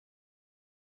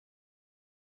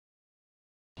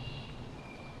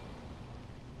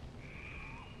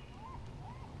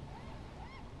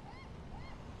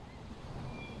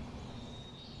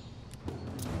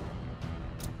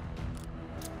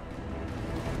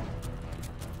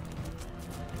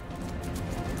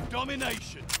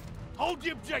Domination. Hold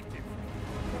the objective.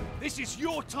 This is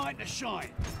your time to shine.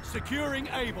 Securing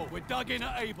Able. We're dug in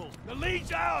at Able. The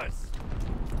lead's ours!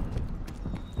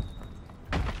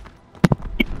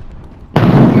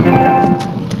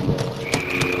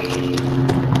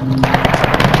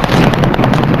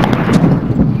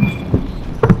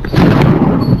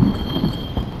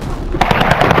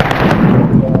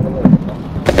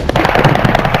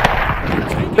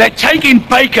 They're taking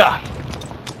Baker!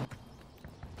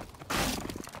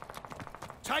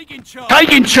 Taking Charlie!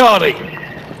 Taking Charlie!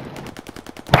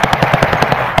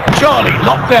 Charlie,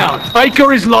 locked down.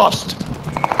 Baker is lost.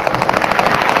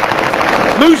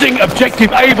 Losing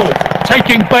objective Able.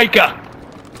 Taking Baker.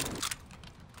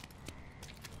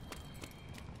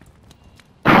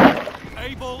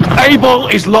 Able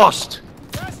is lost.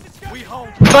 We hold.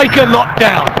 Baker locked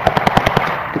down.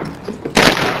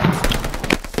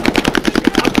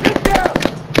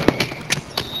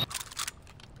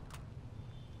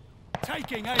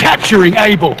 Capturing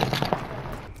Able.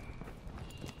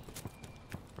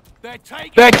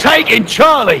 They're taking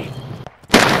Charlie.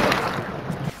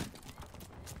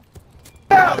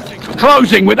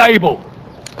 Closing with Able.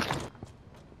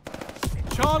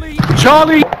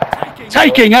 Charlie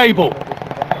taking Able.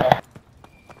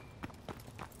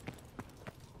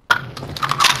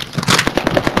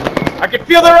 I can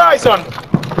feel their eyes on me.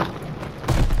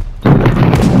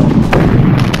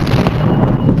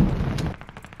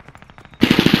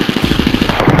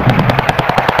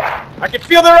 I can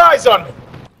feel their eyes on me.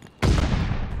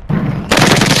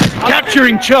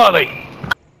 Capturing Charlie.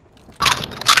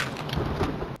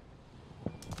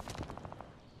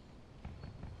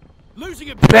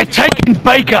 They're taking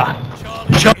Baker.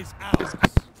 Charlie is ours.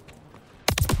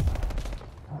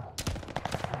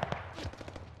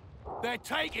 They're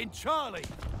taking Charlie.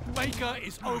 Baker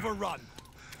is overrun.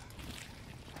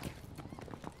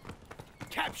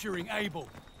 Capturing Able.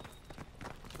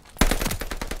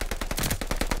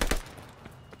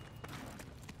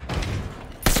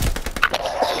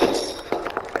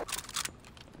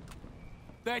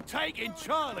 They're taking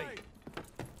Charlie.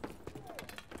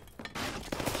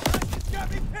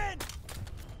 Got me pinned.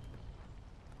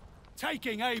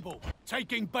 Taking Able.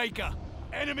 Taking Baker.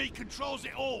 Enemy controls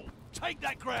it all. Take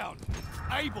that ground.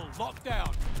 Able locked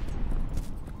down.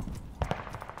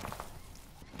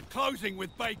 Closing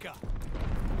with Baker.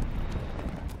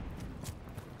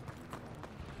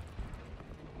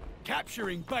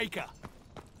 Capturing Baker.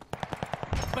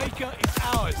 Baker is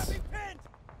ours.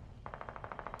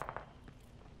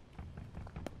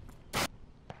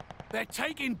 They're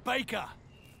taking Baker.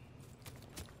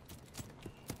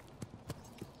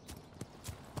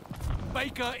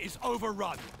 Baker is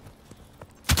overrun.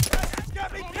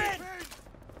 Got me pinned!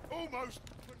 Almost,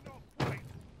 but not quite.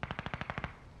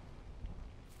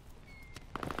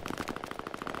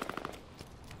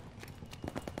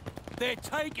 They're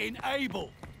taking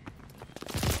Able.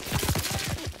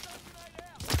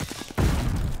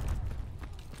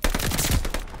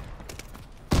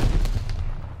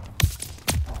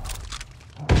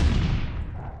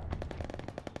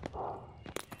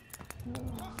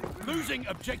 Losing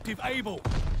objective Able.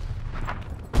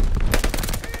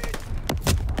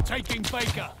 Taking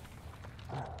Baker.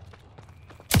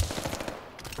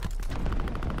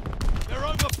 They're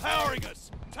overpowering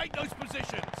us. Take those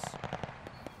positions.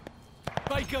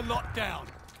 Baker locked down.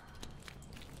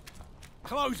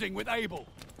 Closing with Able.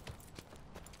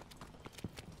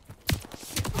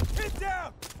 Hit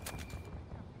down!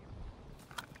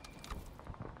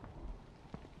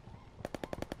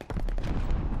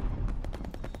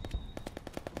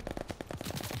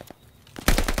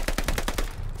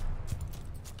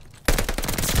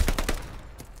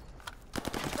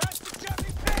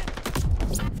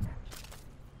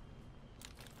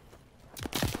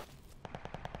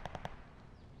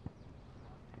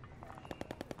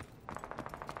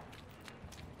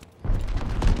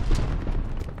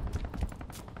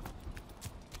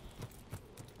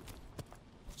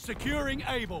 Securing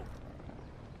Able.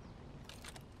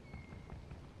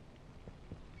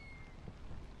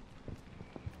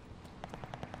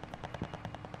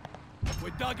 We're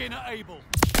dug in at Able.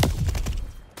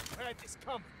 Had this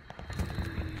come.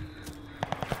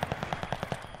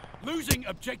 Losing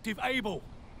objective Able.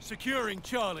 Securing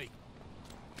Charlie.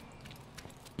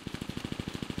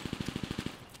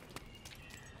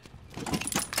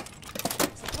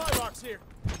 Supply box here.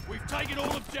 We've taken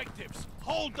all objectives.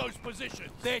 Hold those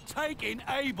positions. They're taking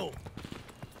Able.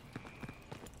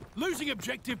 Losing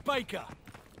objective Baker.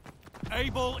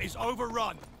 Able is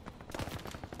overrun.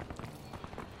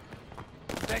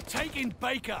 They're taking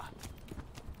Baker.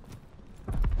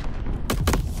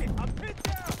 Shit, I'm pinned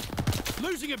down.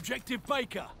 Losing objective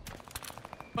Baker.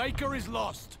 Baker is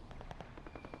lost.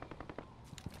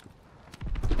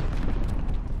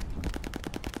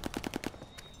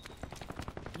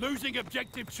 Losing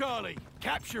objective Charlie.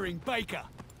 Capturing Baker.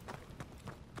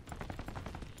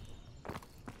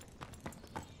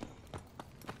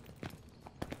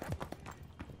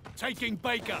 Taking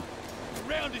Baker. The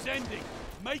round is ending.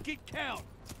 Make it count.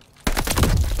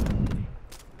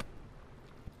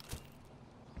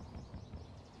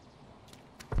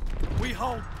 We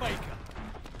hold Baker.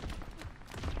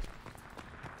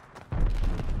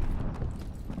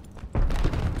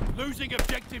 Losing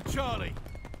objective Charlie.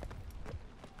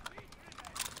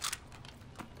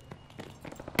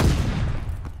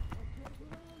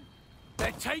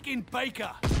 They're taking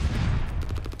Baker.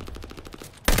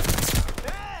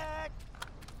 Back!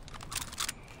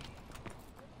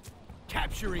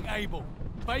 Capturing Able.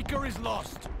 Baker is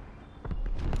lost.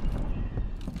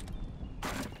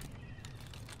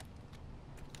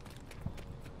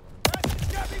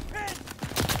 Got me pinned!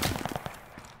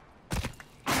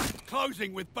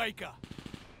 Closing with Baker.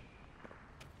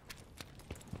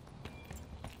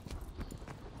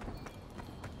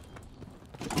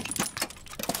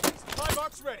 Supply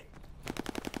box ready.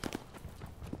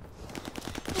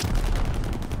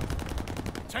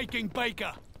 Taking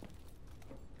Baker.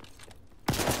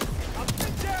 I'm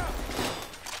pinned down!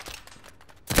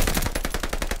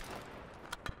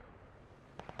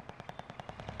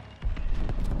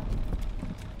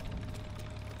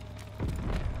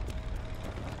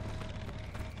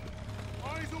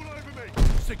 Eyes all over me.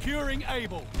 Securing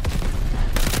Able.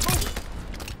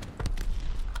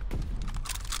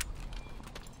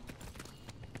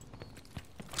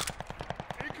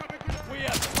 We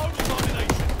have total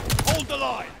domination. Hold the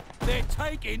line. They're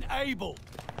taking Able.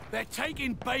 They're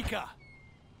taking Baker.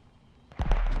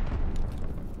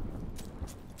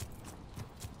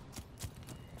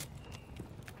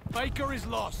 Baker is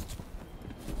lost.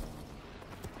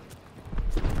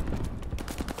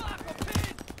 Fuck, I'm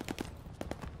pinned!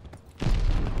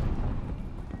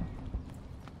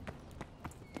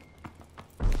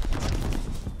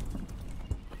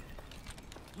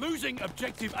 Losing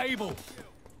objective Able.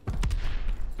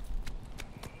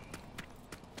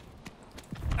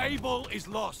 Able is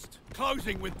lost.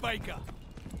 Closing with Baker.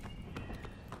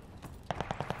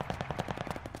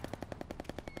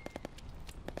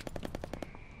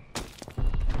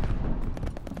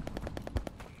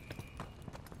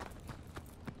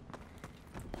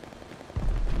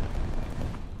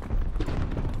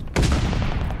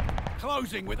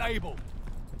 Closing with Able.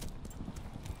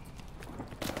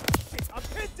 I'm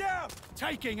pinned down!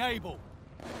 Taking Able.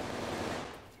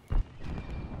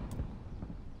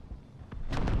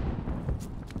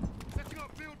 Setting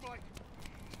up field mic.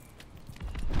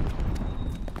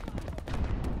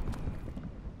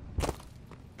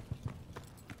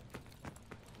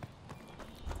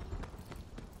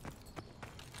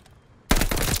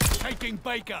 Taking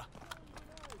Baker.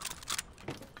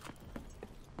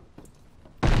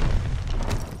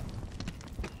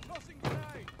 Tossing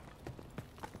grenade.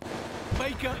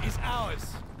 Baker is ours.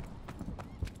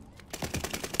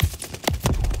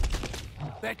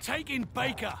 They're taking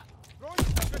Baker. Throwing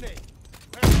a grenade.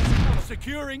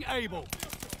 Securing Able.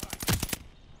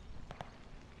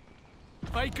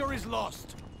 Baker is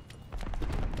lost.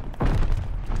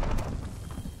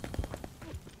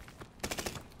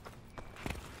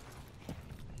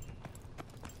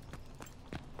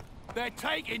 They're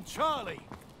taking Charlie.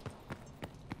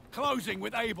 Closing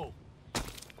with Able.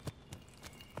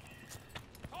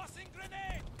 Tossing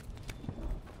grenade.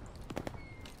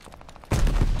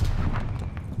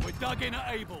 We're dug in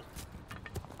at Able.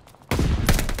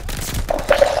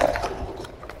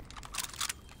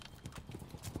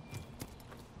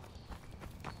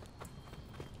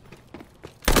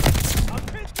 I'm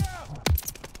pinned down.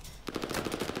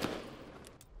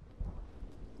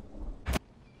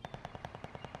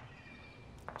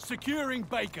 Securing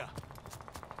Baker.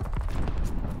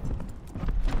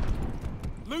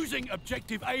 Losing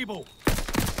objective Able.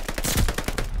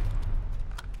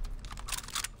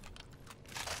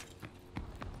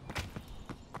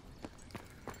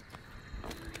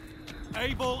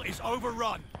 Able is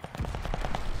overrun.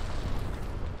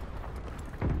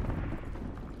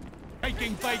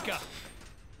 Taking Baker.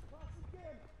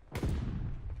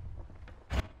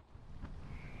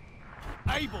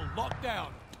 Able locked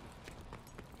down.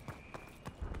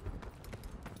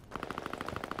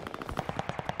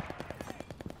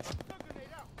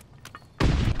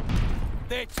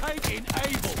 They're taking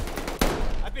Able.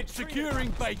 I've been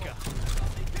Securing Baker.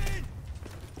 Pinned.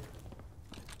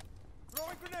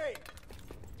 Throwing grenade.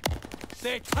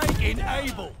 They're taking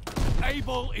Able.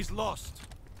 Able is lost.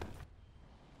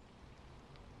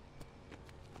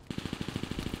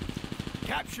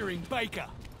 Capturing Baker.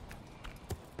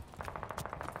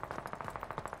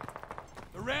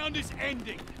 The round is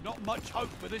ending. Not much hope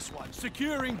for this one.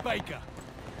 Securing Baker.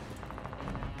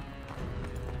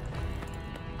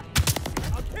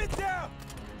 I'm pinned down!